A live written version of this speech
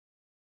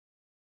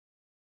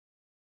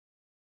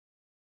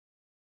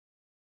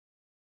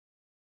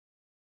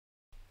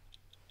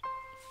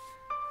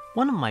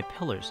One of my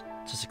pillars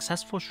to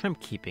successful shrimp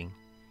keeping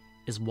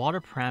is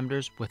water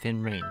parameters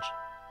within range.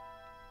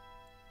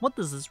 What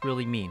does this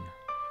really mean?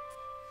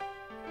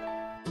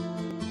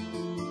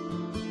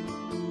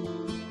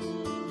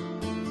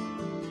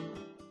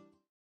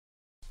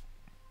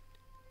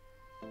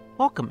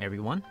 Welcome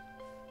everyone,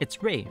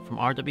 it's Ray from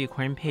RW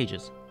Aquarium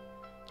Pages,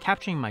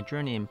 capturing my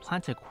journey in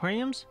planted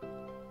aquariums,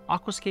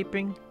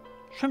 aquascaping,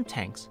 shrimp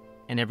tanks,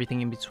 and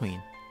everything in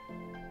between.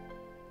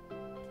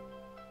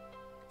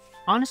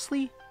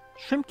 Honestly,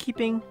 shrimp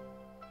keeping,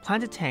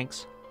 planted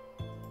tanks,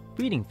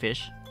 breeding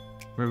fish,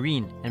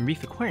 marine and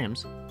reef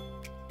aquariums,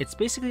 it's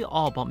basically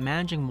all about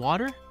managing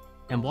water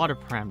and water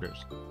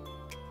parameters.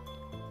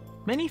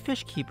 Many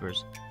fish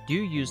keepers do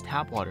use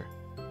tap water,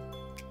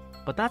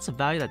 but that's a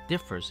value that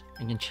differs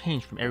and can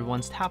change from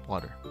everyone's tap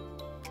water.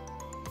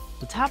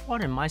 The tap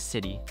water in my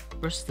city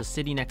versus the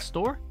city next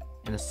door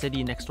and the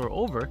city next door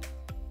over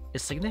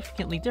is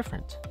significantly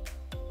different.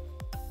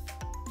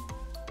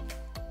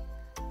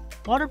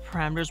 Water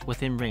parameters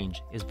within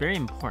range is very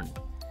important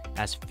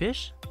as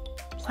fish,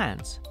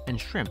 plants, and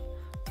shrimp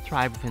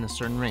thrive within a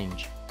certain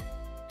range.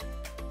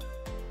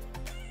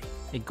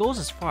 It goes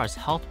as far as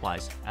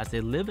health-wise as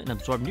they live and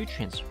absorb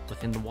nutrients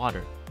within the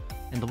water,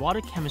 and the water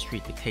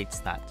chemistry dictates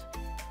that.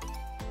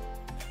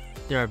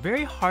 There are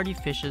very hardy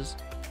fishes,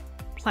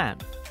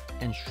 plant,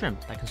 and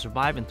shrimp that can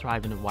survive and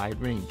thrive in a wide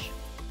range.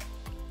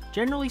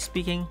 Generally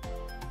speaking,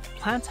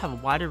 plants have a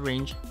wider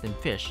range than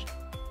fish,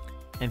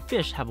 and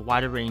fish have a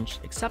wider range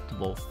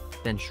acceptable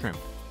than shrimp.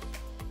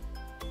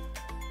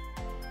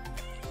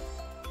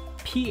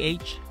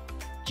 pH,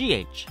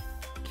 GH,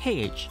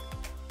 KH,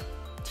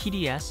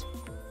 TDS,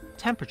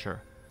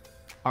 temperature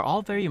are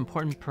all very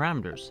important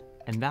parameters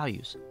and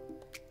values.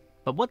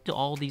 But what do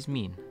all these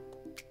mean?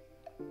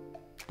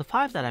 The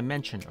 5 that I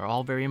mentioned are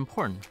all very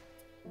important.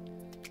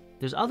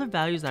 There's other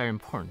values that are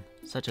important,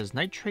 such as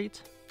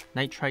nitrate,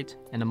 nitrite,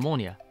 and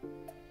ammonia.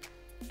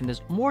 And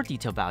there's more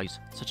detailed values,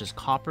 such as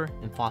copper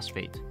and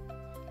phosphate.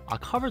 I'll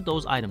cover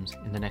those items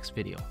in the next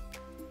video.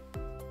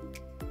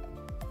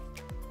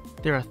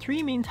 There are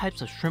 3 main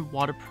types of shrimp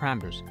water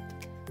parameters,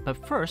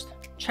 but first,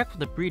 check with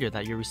the breeder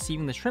that you're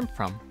receiving the shrimp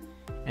from,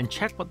 and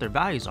check what their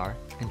values are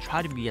and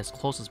try to be as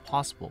close as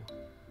possible.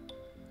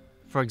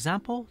 For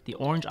example, the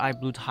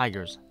orange-eyed blue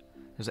tigers.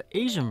 There's an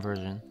Asian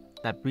version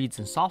that breeds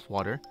in soft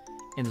water,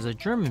 and there's a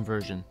German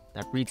version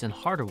that breeds in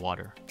harder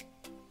water.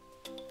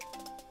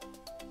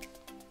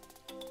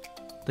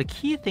 The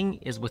key thing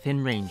is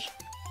within range,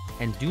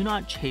 and do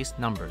not chase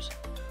numbers.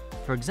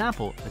 For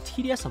example, a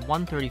TDS of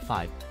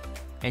 135,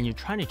 and you're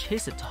trying to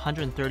chase it to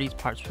 130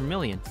 parts per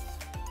million,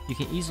 you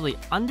can easily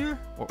under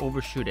or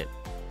overshoot it.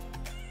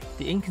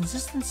 The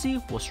inconsistency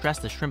will stress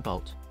the shrimp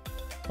out.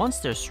 Once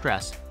they're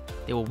stressed,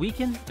 they will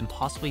weaken and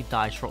possibly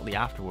die shortly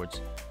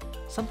afterwards,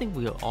 something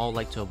we would all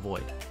like to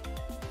avoid.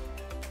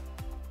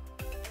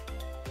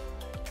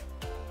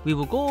 We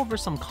will go over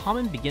some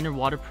common beginner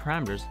water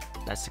parameters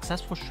that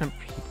successful shrimp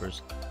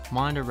keepers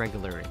monitor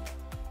regularly.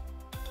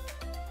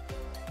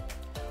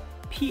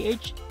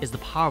 pH is the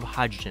power of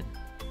hydrogen.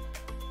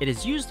 It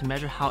is used to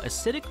measure how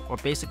acidic or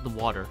basic the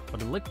water or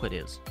the liquid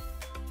is.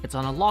 It's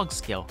on a log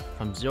scale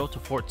from 0 to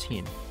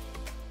 14,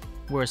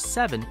 whereas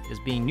 7 is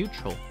being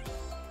neutral.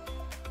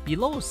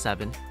 Below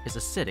 7 is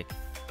acidic,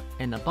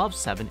 and above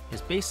 7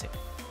 is basic.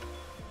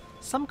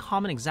 Some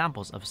common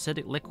examples of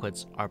acidic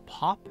liquids are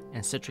pop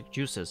and citric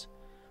juices,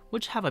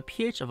 which have a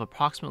pH of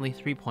approximately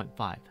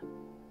 3.5.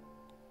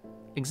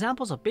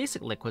 Examples of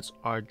basic liquids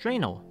are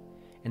drano,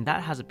 and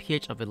that has a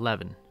pH of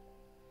 11.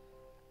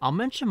 I'll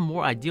mention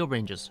more ideal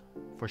ranges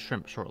for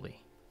shrimp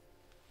shortly.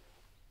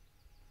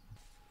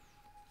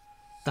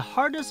 The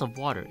hardness of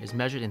water is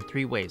measured in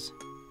 3 ways.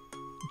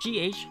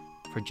 GH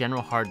for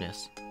general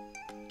hardness,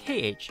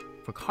 KH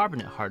for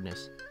carbonate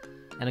hardness,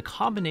 and a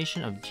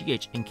combination of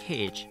GH and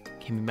KH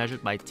can be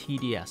measured by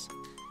TDS,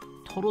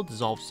 total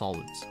dissolved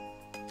solids.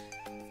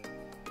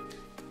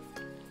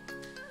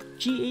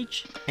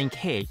 GH and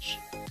KH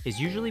is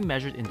usually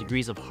measured in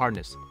degrees of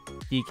hardness,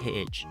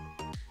 DKH.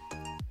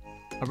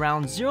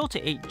 Around 0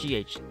 to 8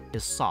 GH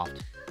is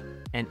soft,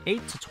 and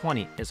 8 to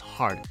 20 is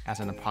hard as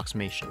an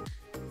approximation.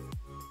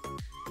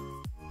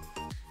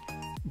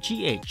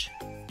 GH,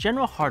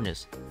 general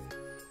hardness,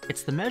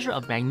 it's the measure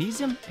of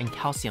magnesium and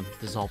calcium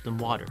dissolved in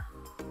water.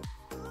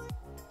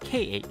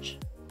 KH,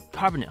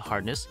 carbonate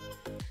hardness,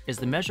 is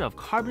the measure of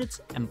carbonates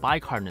and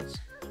bicarbonates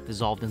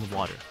dissolved in the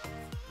water.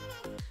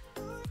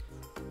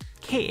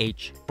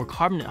 KH, or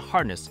carbonate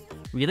hardness,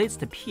 relates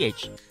to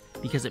pH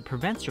because it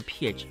prevents your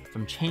pH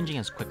from changing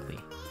as quickly.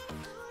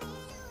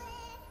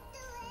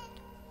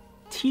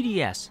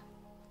 TDS,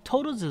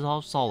 total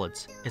dissolved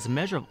solids, is a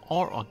measure of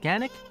all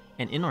organic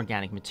and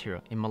inorganic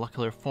material in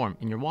molecular form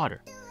in your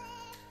water.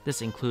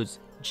 This includes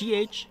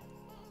GH,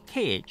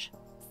 KH,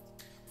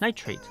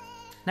 nitrate,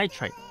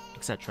 nitrite,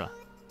 etc.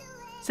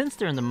 Since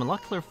they're in the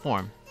molecular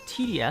form,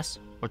 TDS,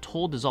 or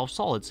total dissolved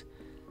solids,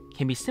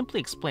 can be simply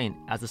explained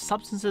as the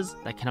substances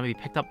that cannot be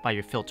picked up by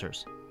your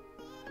filters.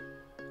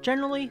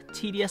 Generally,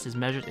 TDS is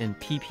measured in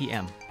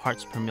ppm,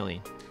 parts per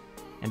million.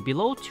 and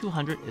below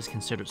 200 is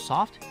considered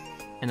soft,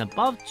 and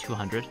above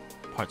 200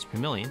 parts per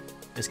million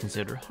is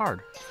considered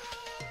hard.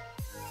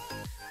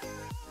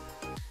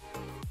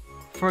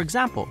 For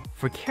example,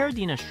 for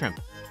Caridina shrimp,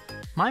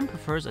 mine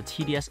prefers a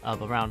TDS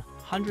of around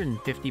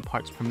 150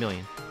 parts per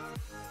million,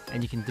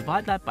 and you can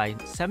divide that by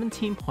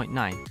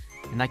 17.9,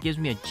 and that gives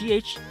me a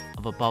GH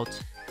of about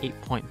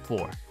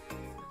 8.4.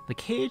 The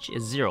KH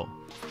is 0,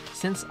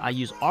 since I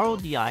use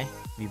RODI,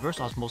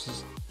 reverse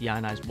osmosis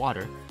deionized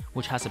water,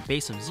 which has a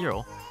base of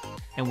 0,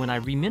 and when I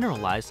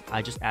remineralize,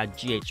 I just add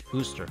GH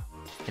booster,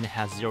 and it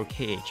has 0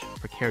 KH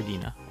for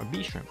Caridina or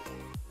B shrimp.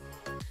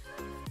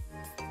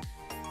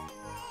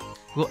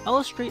 We'll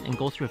illustrate and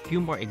go through a few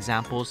more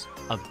examples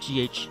of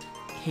GH,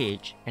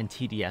 KH, and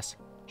TDS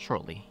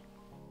shortly.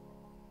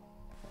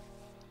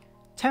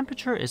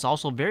 Temperature is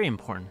also very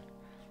important.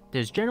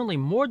 There's generally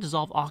more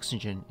dissolved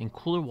oxygen in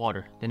cooler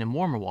water than in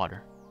warmer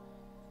water.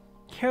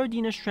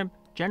 Caridina shrimp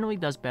generally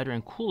does better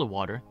in cooler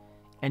water,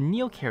 and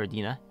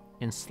Neocaridina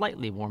in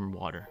slightly warmer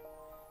water.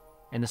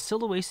 And the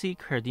Sulawesi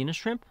Caridina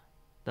shrimp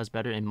does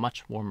better in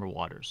much warmer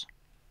waters.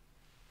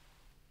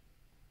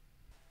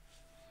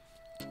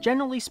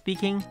 Generally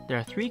speaking, there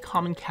are 3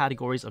 common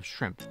categories of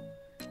shrimp: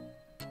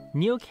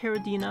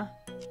 Neocaridina,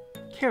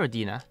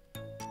 Caridina,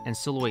 and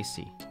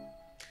Sulawesi.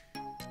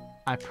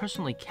 I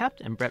personally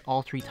kept and bred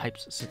all 3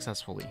 types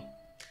successfully.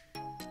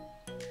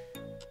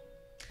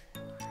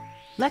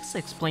 Let's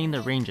explain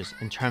the ranges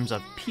in terms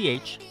of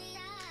pH,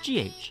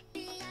 GH,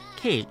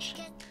 KH,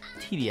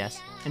 TDS,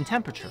 and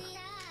temperature.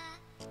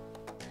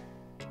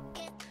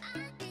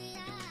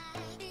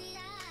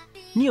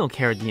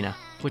 Neocaridina,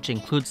 which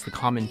includes the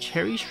common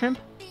cherry shrimp,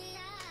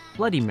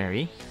 Bloody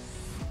Mary,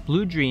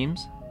 Blue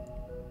Dreams,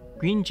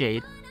 Green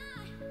Jade,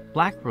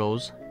 Black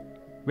Rose,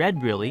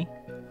 Red Really,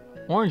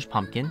 Orange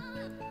Pumpkin,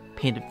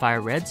 Painted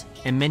Fire Reds,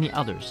 and many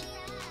others.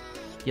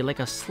 You like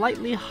a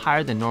slightly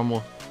higher than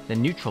normal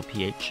than neutral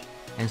pH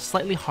and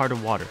slightly harder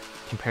water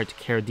compared to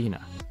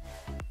Caridina.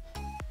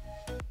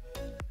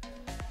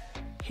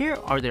 Here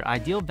are their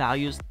ideal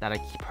values that I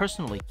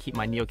personally keep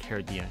my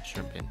Neocaridina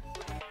shrimp in.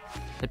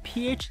 The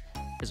pH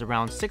is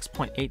around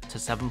 6.8 to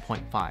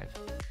 7.5.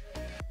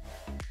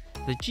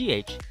 The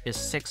GH is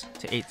 6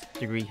 to 8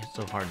 degrees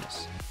of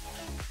hardness.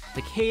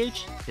 The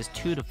KH is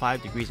 2 to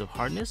 5 degrees of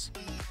hardness.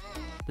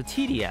 The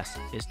TDS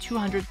is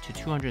 200 to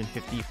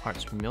 250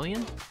 parts per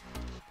million.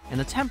 And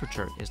the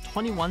temperature is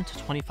 21 to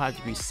 25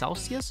 degrees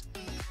Celsius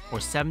or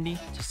 70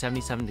 to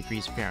 77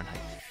 degrees Fahrenheit.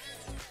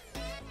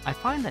 I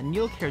find that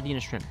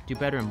Neocaridina shrimp do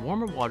better in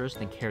warmer waters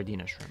than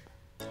Caridina shrimp.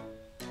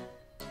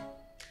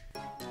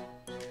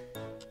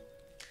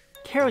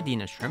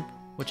 Caridina shrimp,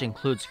 which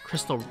includes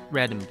crystal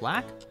red and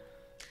black,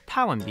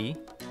 Tawenbi,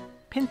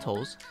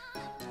 Pintos,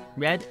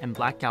 red and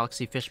black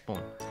galaxy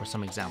fishbone for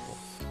some example.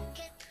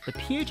 The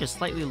pH is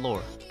slightly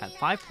lower at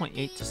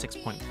 5.8 to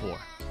 6.4.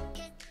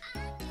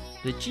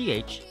 The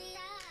GH,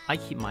 I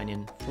keep mine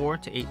in 4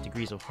 to 8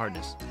 degrees of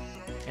hardness,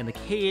 and the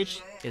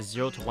KH is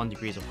 0 to 1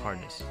 degrees of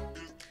hardness.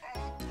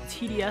 The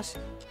TDS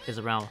is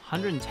around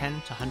 110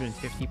 to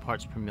 150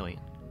 parts per million.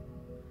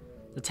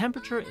 The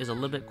temperature is a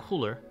little bit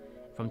cooler,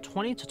 from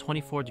 20 to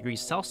 24 degrees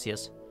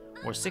Celsius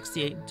or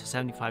 68 to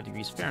 75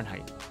 degrees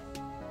Fahrenheit.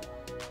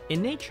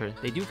 In nature,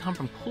 they do come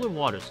from cooler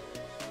waters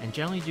and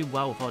generally do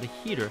well without a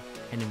heater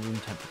and in room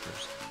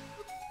temperatures.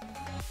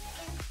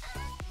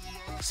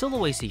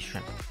 Sulawesi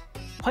shrimp,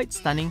 quite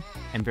stunning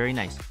and very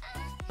nice,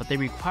 but they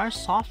require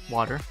soft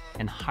water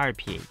and higher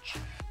pH.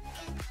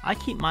 I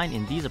keep mine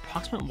in these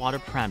approximate water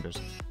parameters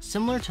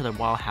similar to their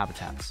wild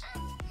habitats.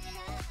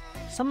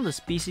 Some of the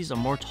species are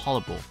more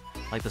tolerable,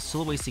 like the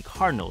Sulawesi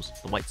cardinals,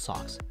 the white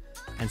socks,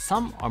 and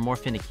some are more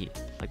finicky,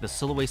 like the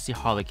Sulawesi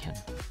harlequin.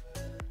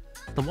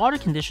 The water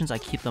conditions I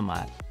keep them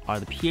at are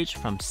the pH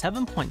from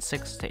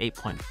 7.6 to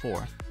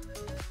 8.4,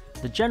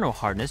 the general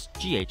hardness,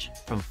 GH,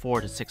 from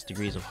 4 to 6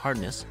 degrees of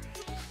hardness,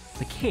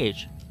 the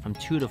KH from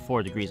 2 to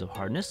 4 degrees of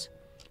hardness,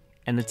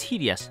 and the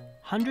TDS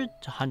 100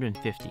 to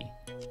 150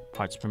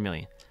 parts per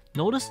million.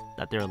 Notice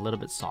that they're a little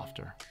bit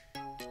softer.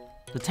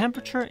 The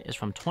temperature is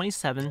from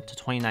 27 to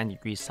 29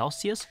 degrees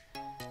Celsius,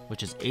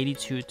 which is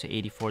 82 to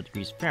 84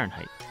 degrees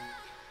Fahrenheit.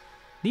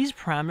 These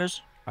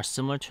parameters are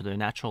similar to their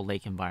natural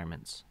lake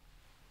environments.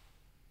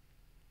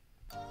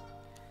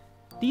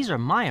 These are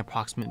my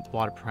approximate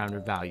water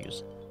parameter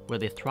values, where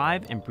they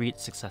thrive and breed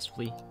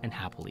successfully and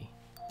happily.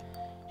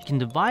 You can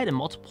divide and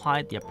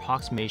multiply the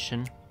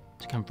approximation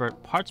to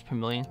convert parts per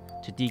million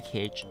to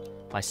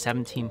DKH by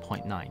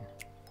 17.9.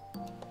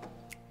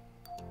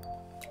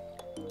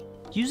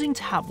 Using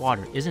tap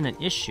water isn't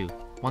an issue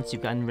once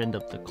you've gotten rid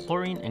of the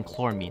chlorine and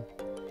chloramine,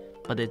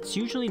 but it's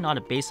usually not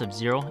a base of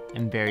 0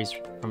 and varies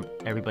from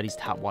everybody's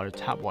tap water to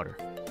tap water.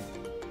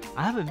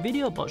 I have a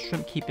video about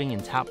shrimp keeping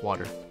in tap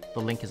water, the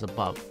link is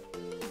above.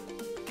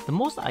 The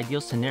most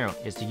ideal scenario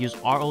is to use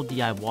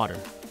RODI water,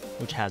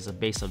 which has a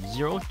base of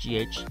 0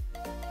 GH,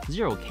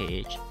 0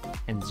 KH,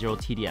 and 0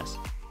 TDS,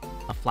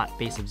 a flat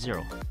base of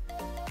 0.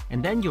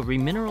 And then you'll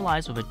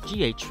remineralize with a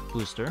GH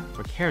booster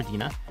for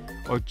Caridina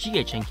or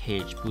GH and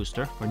KH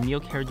booster for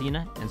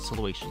Neocaridina and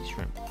Sulawesi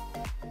shrimp.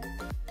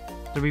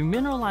 The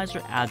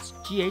remineralizer adds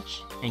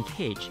GH and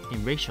KH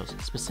in ratios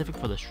specific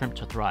for the shrimp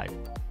to thrive.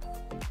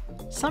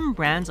 Some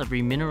brands of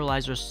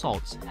remineralizer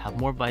salts have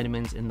more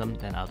vitamins in them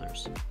than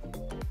others.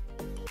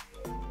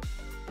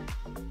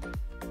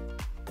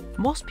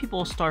 Most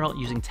people start out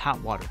using tap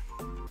water,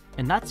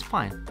 and that's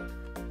fine,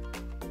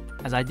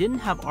 as I didn't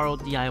have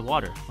RODI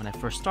water when I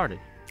first started.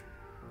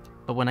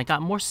 But when I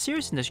got more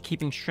serious into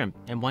keeping shrimp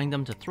and wanting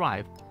them to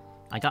thrive,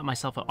 I got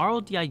myself an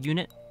RODI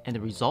unit, and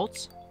the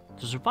results,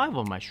 the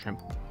survival of my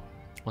shrimp,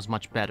 was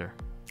much better.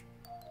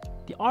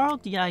 The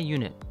RODI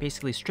unit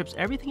basically strips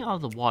everything out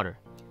of the water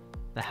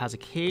that has a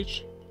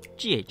KH,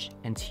 GH,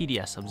 and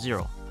TDS of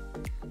 0.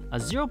 A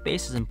 0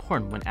 base is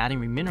important when adding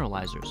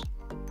remineralizers.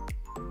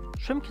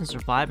 Shrimp can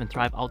survive and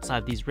thrive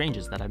outside these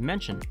ranges that I've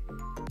mentioned,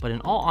 but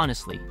in all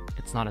honesty,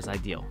 it's not as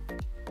ideal.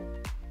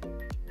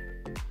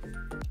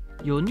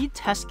 You will need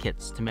test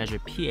kits to measure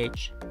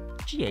pH,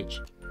 GH,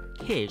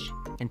 KH,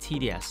 and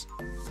TDS,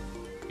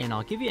 and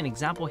I'll give you an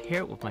example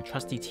here with my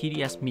trusty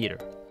TDS meter.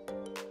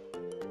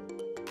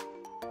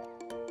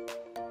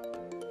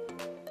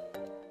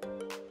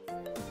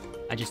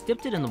 I just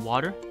dipped it in the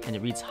water and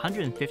it reads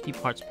 150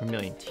 parts per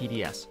million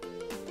TDS.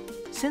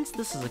 Since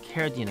this is a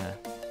Caridina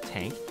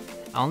tank,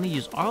 I only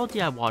use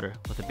RODI water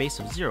with a base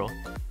of 0,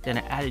 then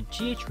I added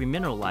GH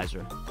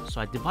remineralizer,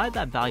 so I divide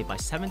that value by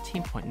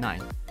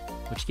 17.9,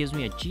 which gives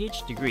me a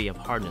GH degree of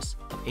hardness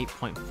of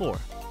 8.4.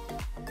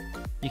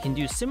 You can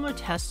do similar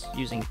tests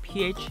using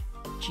pH,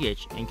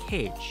 GH, and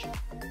KH,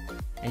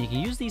 and you can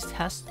use these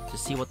tests to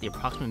see what the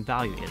approximate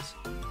value is.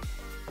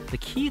 The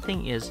key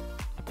thing is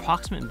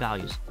approximate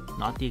values,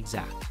 not the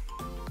exact.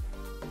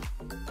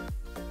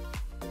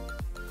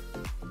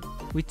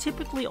 We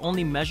typically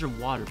only measure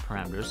water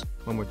parameters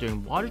when we're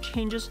doing water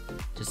changes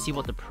to see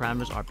what the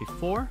parameters are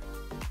before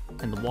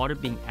and the water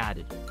being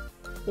added,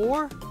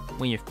 or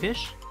when your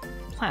fish,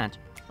 plant,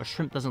 or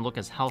shrimp doesn't look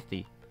as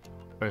healthy,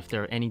 or if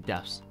there are any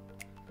deaths.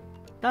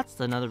 That's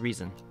another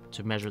reason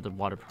to measure the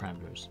water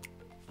parameters.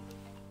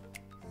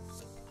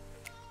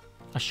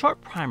 A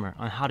short primer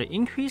on how to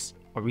increase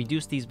or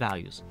reduce these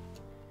values.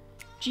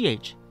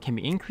 GH can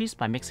be increased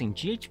by mixing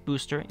GH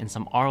booster in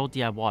some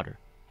RODI water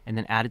and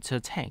then add it to a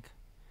tank.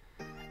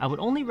 I would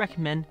only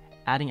recommend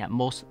adding at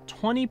most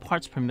 20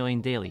 parts per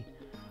million daily,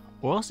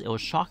 or else it will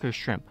shock your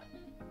shrimp.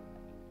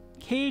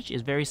 KH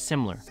is very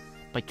similar,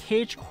 but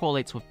KH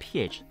correlates with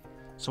pH,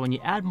 so when you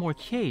add more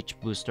KH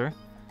booster,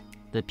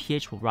 the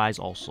pH will rise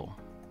also.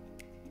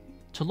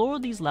 To lower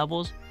these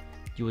levels,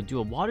 you would do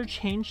a water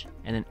change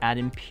and then add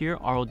in pure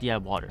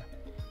RODI water,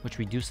 which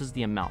reduces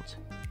the amount.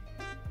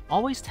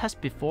 Always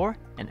test before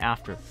and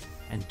after,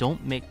 and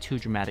don't make too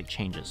dramatic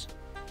changes.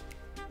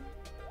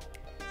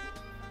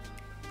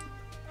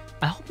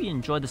 I hope you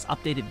enjoyed this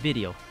updated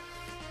video,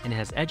 and it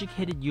has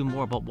educated you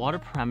more about water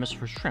parameters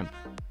for shrimp.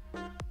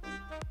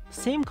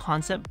 Same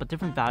concept, but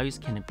different values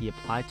can be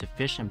applied to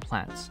fish and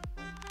plants.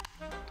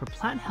 For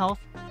plant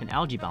health and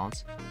algae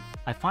balance,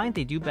 I find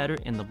they do better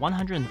in the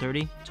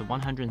 130 to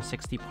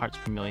 160 parts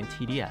per million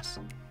TDS.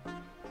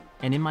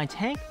 And in my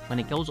tank, when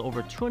it goes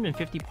over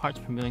 250 parts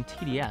per million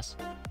TDS,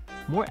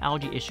 more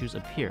algae issues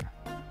appear.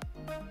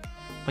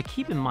 But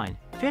keep in mind,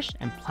 fish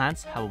and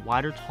plants have a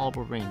wider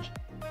tolerable range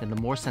than the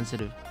more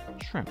sensitive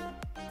shrimp.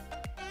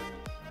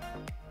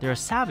 There are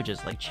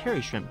savages like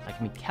cherry shrimp that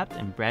can be kept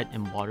and bred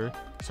in water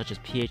such as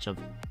pH of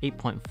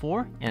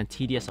 8.4 and a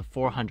TDS of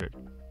 400.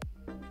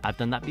 I've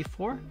done that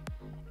before,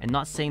 and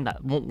not saying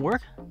that won't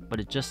work, but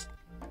it just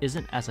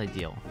isn't as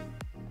ideal.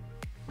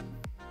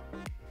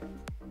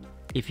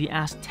 If you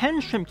ask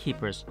 10 shrimp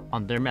keepers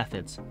on their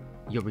methods,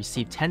 you'll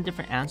receive 10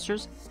 different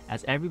answers,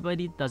 as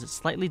everybody does it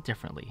slightly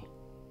differently.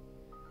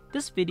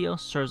 This video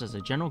serves as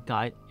a general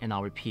guide, and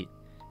I'll repeat,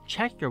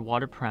 check your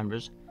water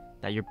parameters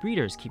that your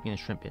breeder is keeping the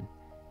shrimp in,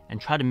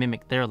 and try to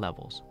mimic their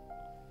levels.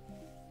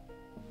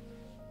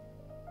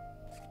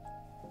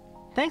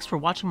 Thanks for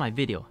watching my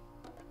video,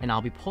 and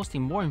I'll be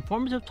posting more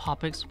informative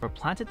topics for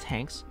planted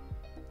tanks,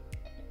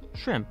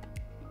 shrimp,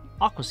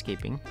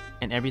 aquascaping,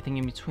 and everything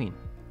in between.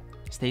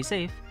 Stay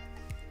safe.